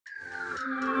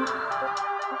Welcome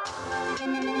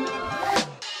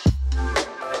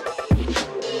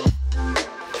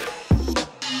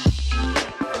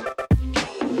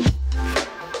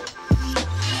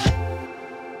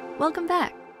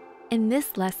back. In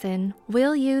this lesson,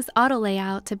 we'll use auto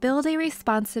layout to build a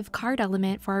responsive card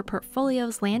element for our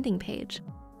portfolio's landing page.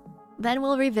 Then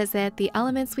we'll revisit the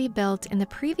elements we built in the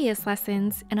previous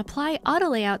lessons and apply auto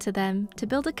layout to them to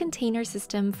build a container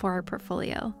system for our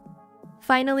portfolio.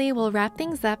 Finally, we'll wrap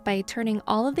things up by turning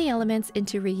all of the elements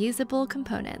into reusable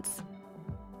components.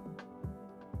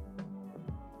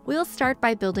 We'll start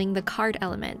by building the card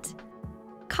element.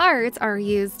 Cards are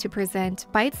used to present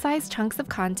bite-sized chunks of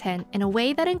content in a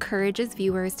way that encourages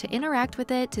viewers to interact with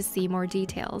it to see more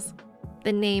details.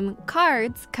 The name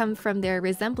cards come from their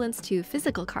resemblance to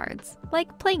physical cards,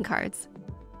 like playing cards.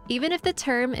 Even if the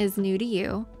term is new to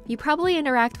you, you probably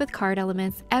interact with card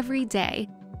elements every day,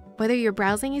 whether you're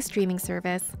browsing a streaming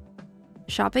service,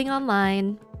 shopping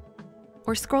online,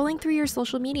 or scrolling through your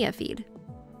social media feed.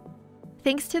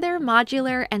 Thanks to their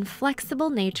modular and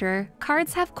flexible nature,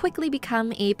 cards have quickly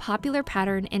become a popular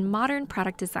pattern in modern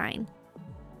product design.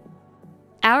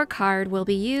 Our card will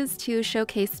be used to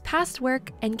showcase past work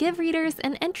and give readers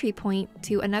an entry point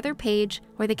to another page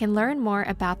where they can learn more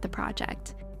about the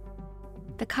project.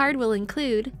 The card will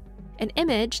include an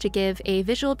image to give a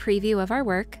visual preview of our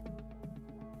work,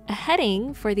 a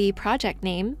heading for the project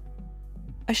name,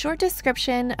 a short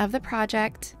description of the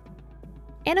project,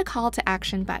 and a call to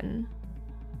action button.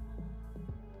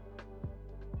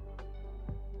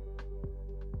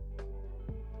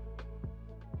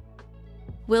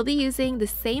 We'll be using the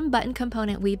same button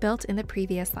component we built in the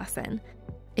previous lesson.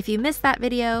 If you missed that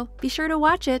video, be sure to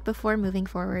watch it before moving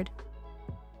forward.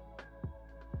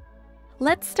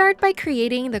 Let's start by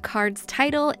creating the card's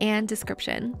title and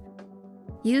description.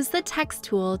 Use the text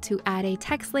tool to add a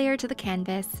text layer to the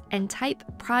canvas and type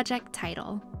project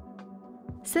title.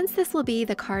 Since this will be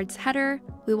the card's header,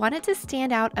 we want it to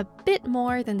stand out a bit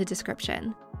more than the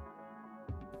description.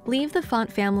 Leave the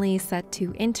font family set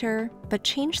to Enter, but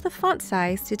change the font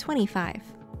size to 25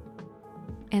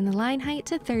 and the line height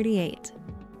to 38.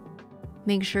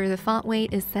 Make sure the font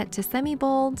weight is set to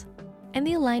semi-bold and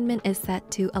the alignment is set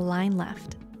to align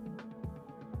left.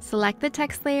 Select the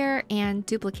text layer and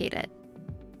duplicate it.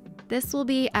 This will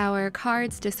be our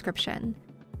card's description.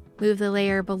 Move the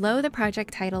layer below the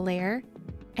project title layer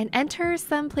and enter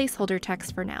some placeholder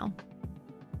text for now.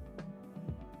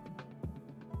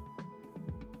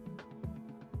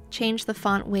 Change the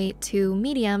font weight to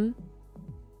medium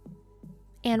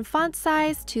and font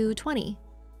size to 20.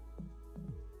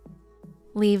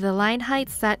 Leave the line height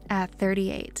set at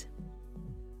 38.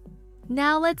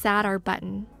 Now let's add our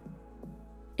button.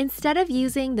 Instead of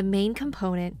using the main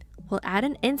component, we'll add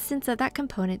an instance of that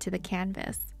component to the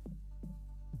canvas.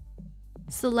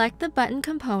 Select the button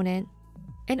component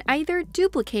and either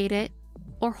duplicate it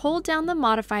or hold down the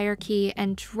modifier key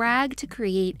and drag to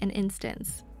create an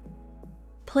instance.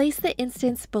 Place the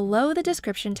instance below the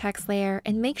description text layer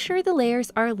and make sure the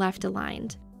layers are left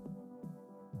aligned.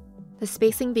 The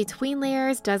spacing between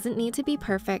layers doesn't need to be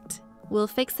perfect. We'll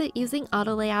fix it using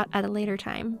auto layout at a later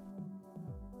time.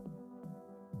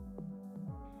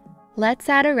 Let's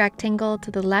add a rectangle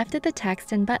to the left of the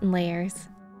text and button layers.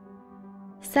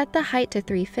 Set the height to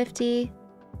 350,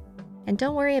 and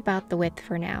don't worry about the width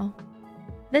for now.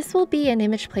 This will be an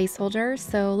image placeholder,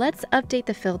 so let's update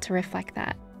the fill to reflect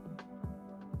that.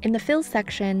 In the Fill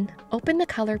section, open the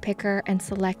color picker and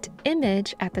select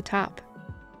Image at the top.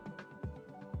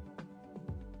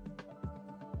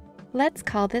 Let's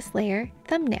call this layer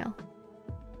Thumbnail.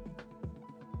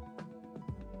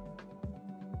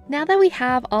 Now that we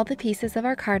have all the pieces of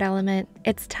our card element,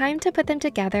 it's time to put them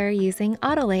together using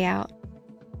auto layout.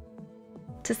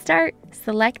 To start,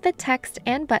 select the text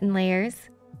and button layers,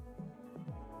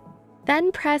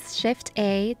 then press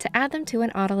Shift-A to add them to an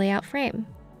auto layout frame.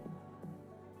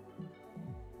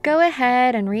 Go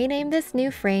ahead and rename this new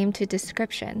frame to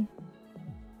Description.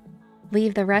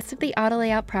 Leave the rest of the auto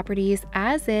layout properties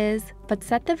as is, but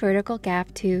set the vertical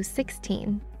gap to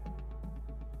 16.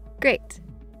 Great!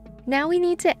 Now we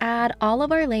need to add all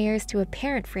of our layers to a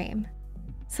parent frame.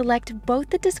 Select both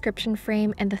the description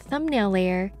frame and the thumbnail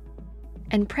layer,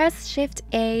 and press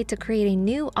Shift-A to create a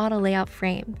new auto layout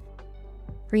frame.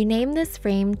 Rename this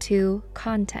frame to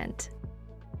Content.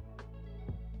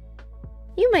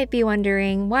 You might be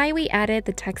wondering why we added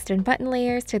the text and button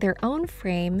layers to their own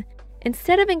frame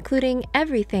instead of including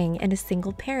everything in a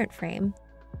single parent frame.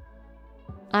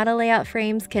 Auto layout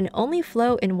frames can only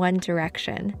flow in one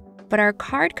direction, but our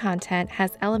card content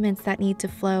has elements that need to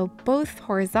flow both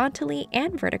horizontally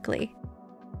and vertically.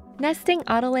 Nesting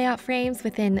auto layout frames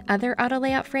within other auto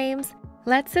layout frames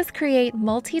lets us create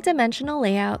multi-dimensional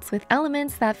layouts with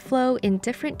elements that flow in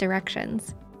different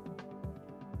directions.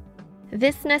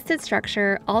 This nested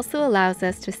structure also allows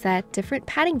us to set different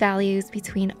padding values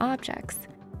between objects.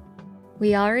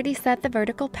 We already set the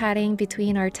vertical padding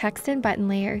between our text and button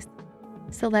layers,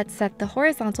 so let's set the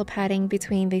horizontal padding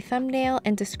between the thumbnail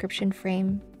and description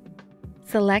frame.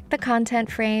 Select the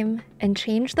content frame and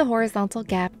change the horizontal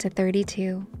gap to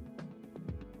 32.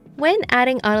 When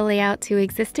adding auto layout to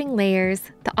existing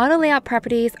layers, the auto layout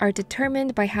properties are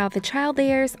determined by how the child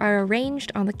layers are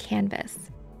arranged on the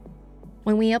canvas.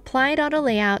 When we applied auto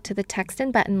layout to the text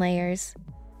and button layers,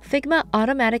 Figma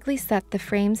automatically set the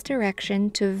frame's direction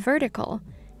to vertical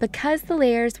because the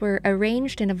layers were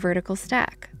arranged in a vertical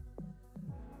stack.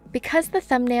 Because the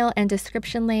thumbnail and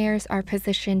description layers are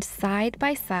positioned side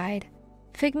by side,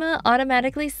 Figma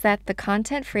automatically set the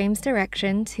content frame's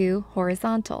direction to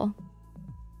horizontal.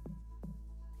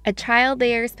 A child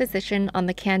layer's position on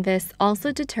the canvas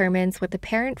also determines what the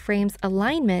parent frame's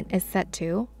alignment is set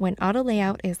to when auto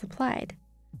layout is applied.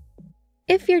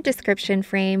 If your description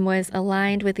frame was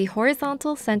aligned with the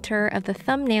horizontal center of the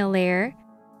thumbnail layer,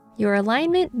 your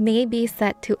alignment may be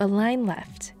set to align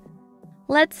left.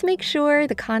 Let's make sure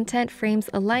the content frame's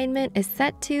alignment is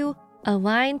set to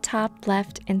align top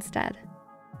left instead.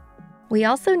 We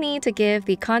also need to give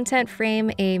the content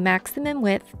frame a maximum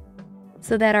width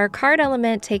so that our card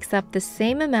element takes up the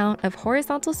same amount of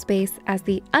horizontal space as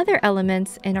the other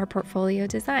elements in our portfolio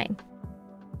design.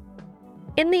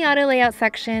 In the Auto Layout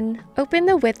section, open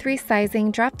the Width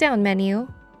Resizing drop-down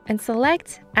menu and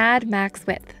select Add Max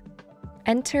Width.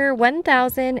 Enter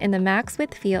 1000 in the Max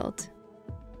Width field.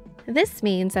 This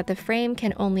means that the frame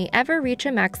can only ever reach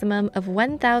a maximum of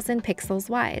 1000 pixels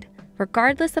wide,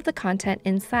 regardless of the content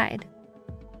inside.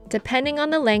 Depending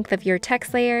on the length of your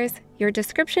text layers, your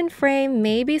description frame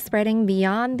may be spreading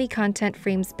beyond the content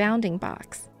frame's bounding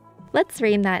box. Let's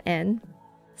rein that in.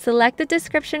 Select the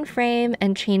description frame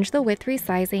and change the width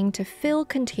resizing to fill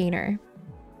container.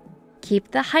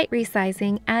 Keep the height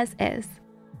resizing as is.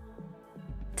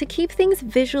 To keep things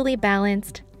visually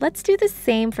balanced, let's do the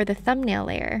same for the thumbnail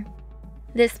layer.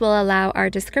 This will allow our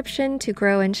description to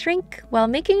grow and shrink while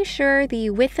making sure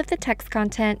the width of the text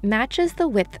content matches the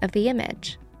width of the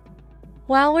image.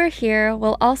 While we're here,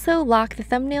 we'll also lock the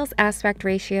thumbnail's aspect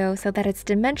ratio so that its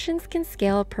dimensions can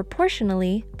scale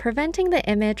proportionally, preventing the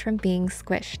image from being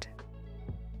squished.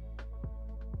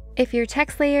 If your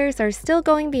text layers are still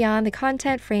going beyond the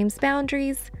content frame's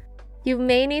boundaries, you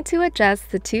may need to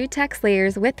adjust the two text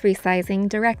layers' width resizing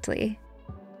directly.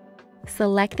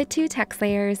 Select the two text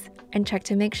layers and check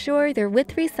to make sure their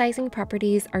width resizing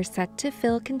properties are set to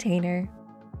fill container.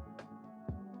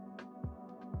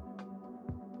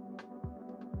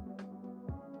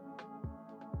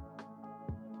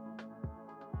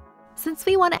 Since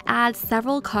we want to add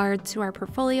several cards to our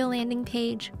portfolio landing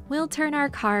page, we'll turn our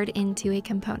card into a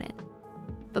component.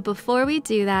 But before we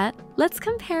do that, let's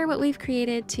compare what we've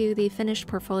created to the finished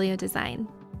portfolio design.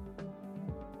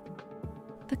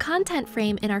 The content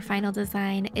frame in our final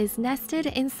design is nested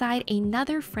inside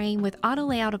another frame with auto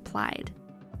layout applied.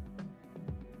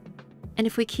 And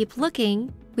if we keep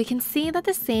looking, we can see that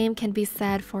the same can be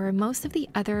said for most of the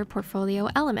other portfolio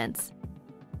elements.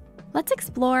 Let's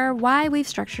explore why we've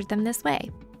structured them this way.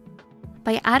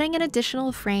 By adding an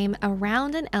additional frame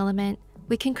around an element,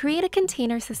 we can create a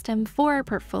container system for our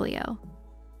portfolio.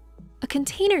 A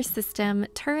container system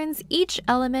turns each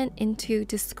element into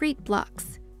discrete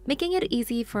blocks, making it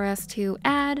easy for us to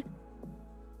add,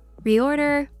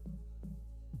 reorder,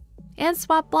 and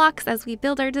swap blocks as we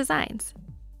build our designs.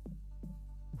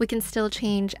 We can still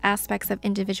change aspects of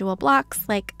individual blocks,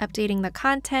 like updating the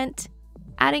content,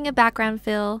 adding a background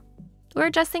fill, or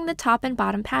adjusting the top and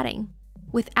bottom padding,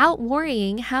 without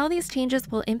worrying how these changes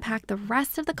will impact the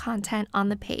rest of the content on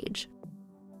the page.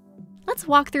 Let's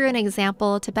walk through an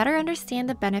example to better understand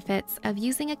the benefits of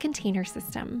using a container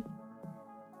system.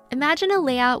 Imagine a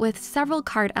layout with several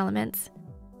card elements,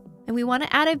 and we want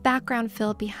to add a background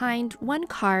fill behind one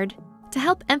card to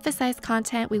help emphasize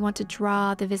content we want to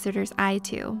draw the visitor's eye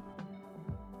to.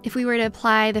 If we were to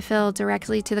apply the fill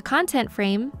directly to the content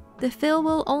frame, the fill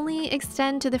will only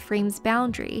extend to the frame's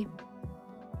boundary.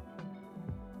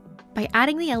 By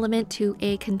adding the element to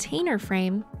a container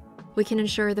frame, we can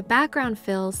ensure the background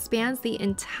fill spans the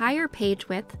entire page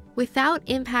width without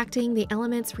impacting the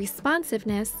element's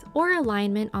responsiveness or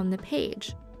alignment on the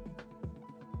page.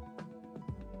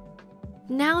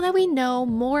 Now that we know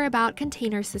more about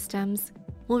container systems,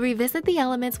 we'll revisit the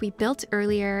elements we built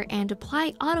earlier and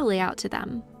apply auto layout to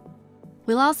them.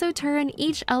 We'll also turn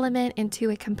each element into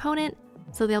a component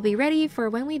so they'll be ready for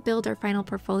when we build our final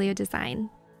portfolio design.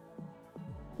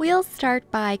 We'll start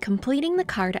by completing the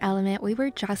card element we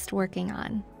were just working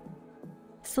on.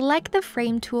 Select the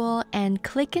frame tool and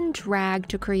click and drag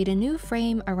to create a new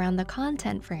frame around the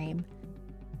content frame.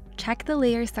 Check the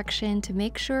layer section to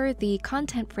make sure the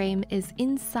content frame is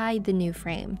inside the new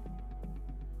frame.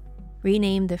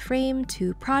 Rename the frame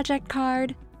to Project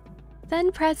Card,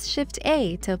 then press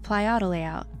Shift-A to apply Auto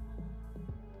Layout.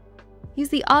 Use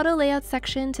the Auto Layout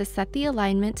section to set the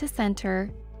alignment to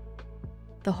center,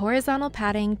 the horizontal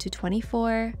padding to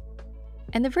 24,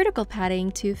 and the vertical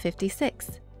padding to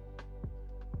 56.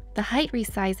 The height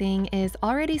resizing is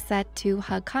already set to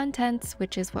hug contents,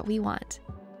 which is what we want.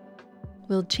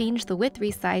 We'll change the width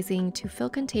resizing to fill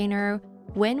container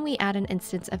when we add an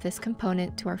instance of this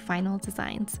component to our final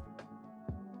designs.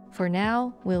 For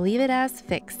now, we'll leave it as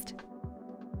fixed.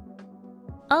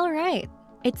 All right,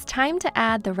 it's time to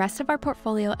add the rest of our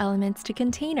portfolio elements to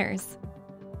containers.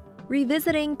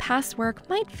 Revisiting past work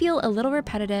might feel a little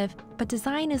repetitive, but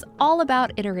design is all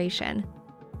about iteration.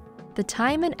 The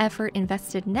time and effort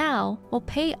invested now will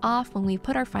pay off when we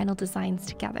put our final designs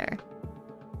together.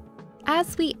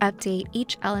 As we update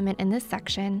each element in this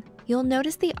section, you'll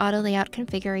notice the auto layout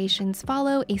configurations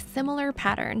follow a similar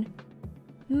pattern.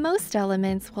 Most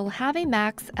elements will have a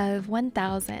max of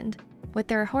 1000, with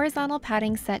their horizontal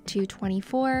padding set to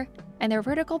 24 and their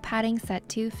vertical padding set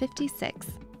to 56.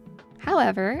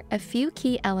 However, a few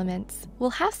key elements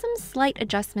will have some slight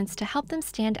adjustments to help them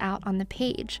stand out on the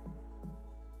page.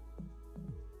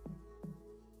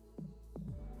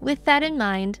 With that in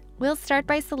mind, we'll start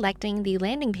by selecting the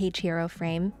landing page hero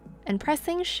frame and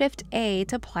pressing Shift-A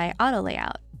to apply auto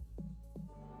layout.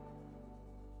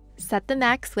 Set the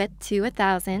max width to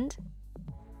 1000.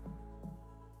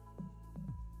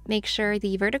 Make sure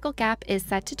the vertical gap is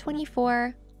set to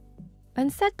 24,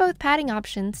 and set both padding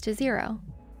options to 0.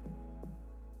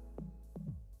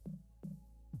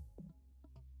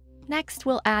 Next,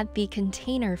 we'll add the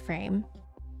container frame.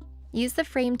 Use the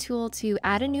frame tool to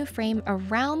add a new frame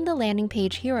around the landing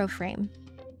page hero frame.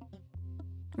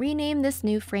 Rename this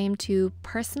new frame to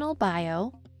Personal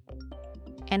Bio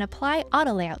and apply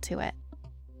auto layout to it.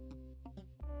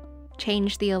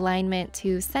 Change the alignment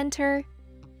to center,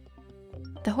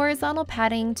 the horizontal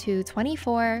padding to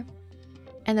 24,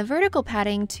 and the vertical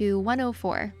padding to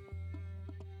 104.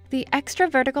 The extra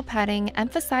vertical padding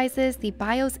emphasizes the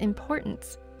bio's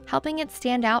importance, helping it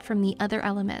stand out from the other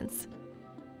elements.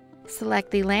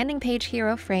 Select the landing page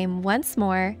hero frame once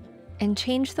more and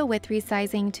change the width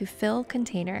resizing to fill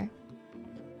container.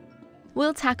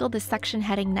 We'll tackle the section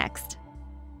heading next.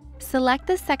 Select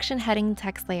the section heading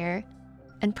text layer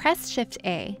and press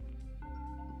Shift-A.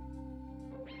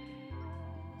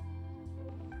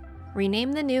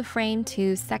 Rename the new frame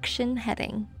to Section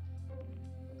Heading.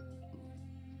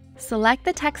 Select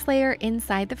the text layer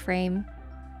inside the frame.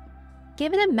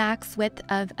 Give it a max width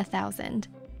of 1000.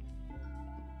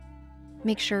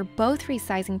 Make sure both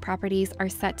resizing properties are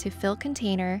set to fill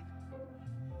container.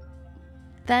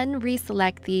 Then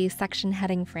reselect the section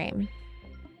heading frame.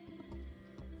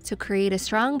 To create a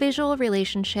strong visual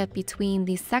relationship between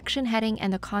the section heading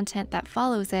and the content that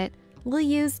follows it, we'll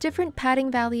use different padding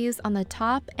values on the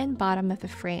top and bottom of the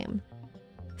frame.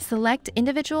 Select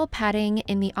individual padding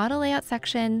in the auto layout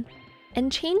section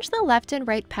and change the left and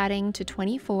right padding to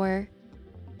 24,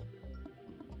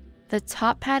 the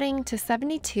top padding to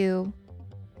 72,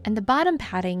 and the bottom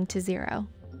padding to 0.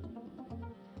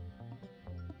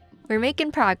 We're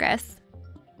making progress.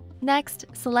 Next,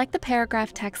 select the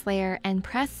paragraph text layer and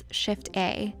press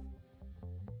Shift-A.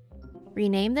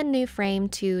 Rename the new frame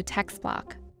to Text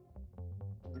Block.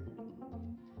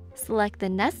 Select the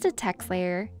nested text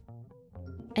layer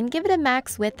and give it a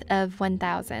max width of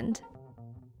 1000.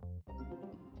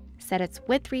 Set its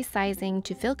width resizing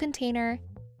to fill container,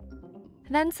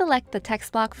 then select the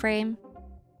text block frame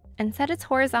and set its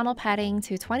horizontal padding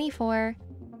to 24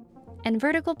 and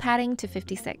vertical padding to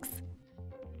 56.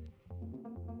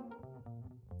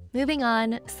 Moving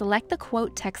on, select the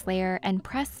quote text layer and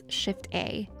press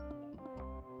Shift-A.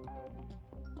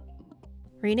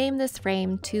 Rename this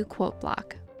frame to Quote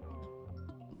Block.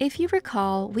 If you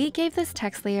recall, we gave this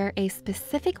text layer a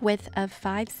specific width of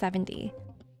 570.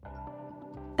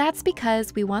 That's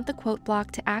because we want the quote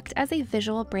block to act as a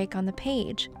visual break on the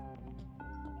page.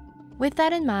 With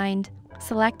that in mind,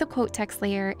 select the quote text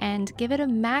layer and give it a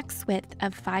max width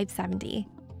of 570.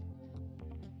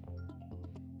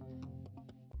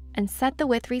 And set the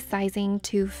width resizing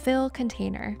to fill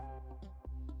container.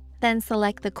 Then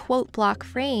select the quote block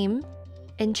frame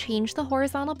and change the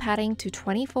horizontal padding to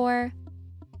 24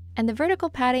 and the vertical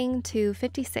padding to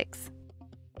 56.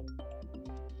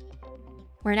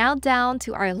 We're now down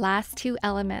to our last two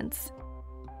elements.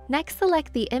 Next,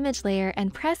 select the image layer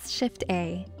and press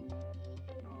Shift-A.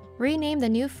 Rename the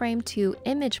new frame to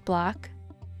Image Block.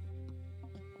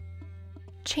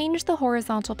 Change the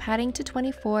horizontal padding to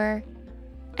 24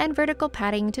 and vertical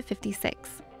padding to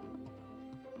 56.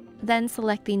 Then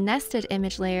select the nested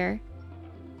image layer,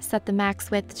 set the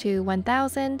max width to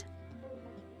 1000,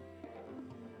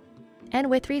 and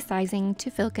width resizing to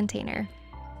fill container.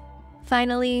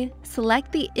 Finally,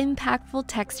 select the impactful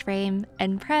text frame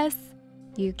and press,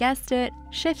 you guessed it,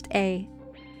 Shift-A.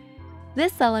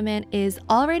 This element is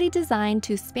already designed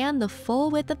to span the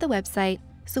full width of the website,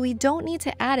 so we don't need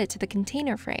to add it to the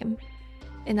container frame.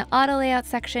 In the auto layout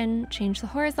section, change the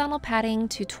horizontal padding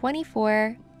to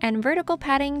 24 and vertical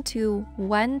padding to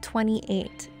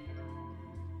 128.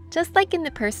 Just like in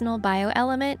the personal bio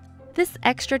element, this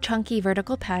extra chunky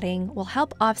vertical padding will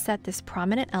help offset this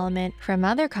prominent element from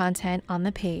other content on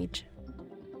the page.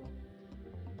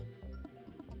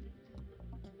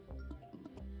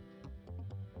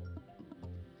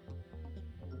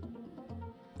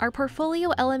 Our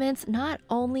portfolio elements not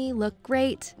only look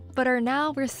great, but are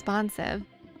now responsive.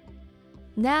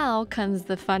 Now comes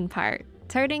the fun part,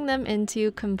 turning them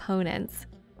into components.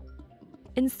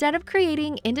 Instead of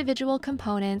creating individual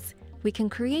components, we can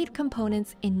create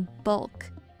components in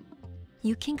bulk.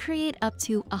 You can create up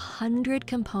to 100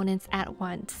 components at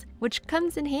once, which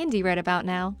comes in handy right about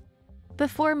now.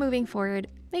 Before moving forward,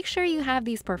 make sure you have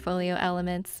these portfolio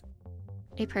elements: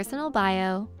 a personal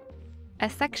bio, a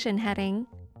section heading,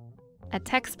 a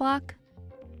text block,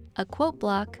 a quote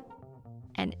block,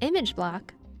 an image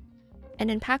block, an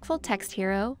impactful text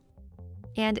hero,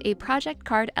 and a project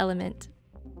card element.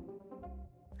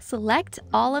 Select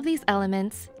all of these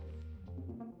elements,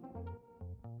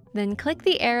 then click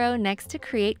the arrow next to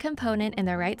Create Component in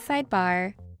the right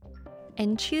sidebar,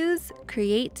 and choose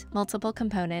Create Multiple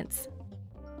Components.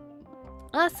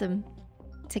 Awesome!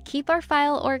 To keep our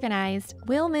file organized,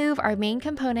 we'll move our main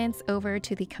components over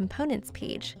to the Components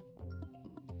page.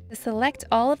 Select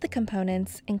all of the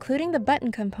components, including the button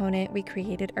component we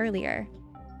created earlier.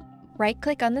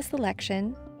 Right-click on the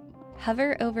selection,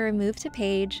 hover over Move to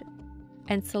Page,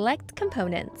 and select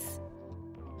Components.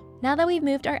 Now that we've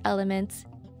moved our elements,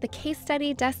 the case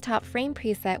study desktop frame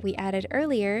preset we added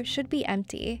earlier should be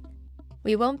empty.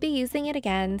 We won't be using it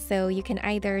again, so you can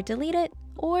either delete it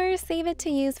or save it to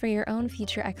use for your own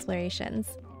future explorations.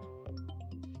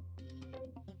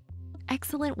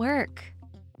 Excellent work!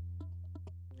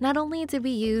 Not only did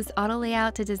we use auto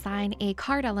layout to design a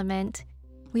card element,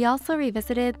 we also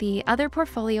revisited the other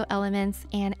portfolio elements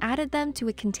and added them to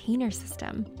a container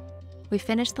system. We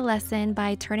finished the lesson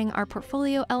by turning our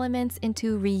portfolio elements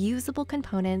into reusable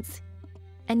components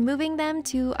and moving them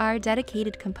to our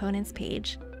dedicated components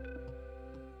page.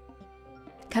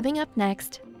 Coming up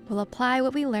next, we'll apply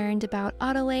what we learned about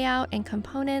auto layout and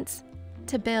components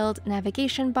to build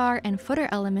navigation bar and footer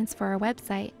elements for our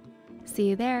website. See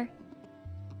you there.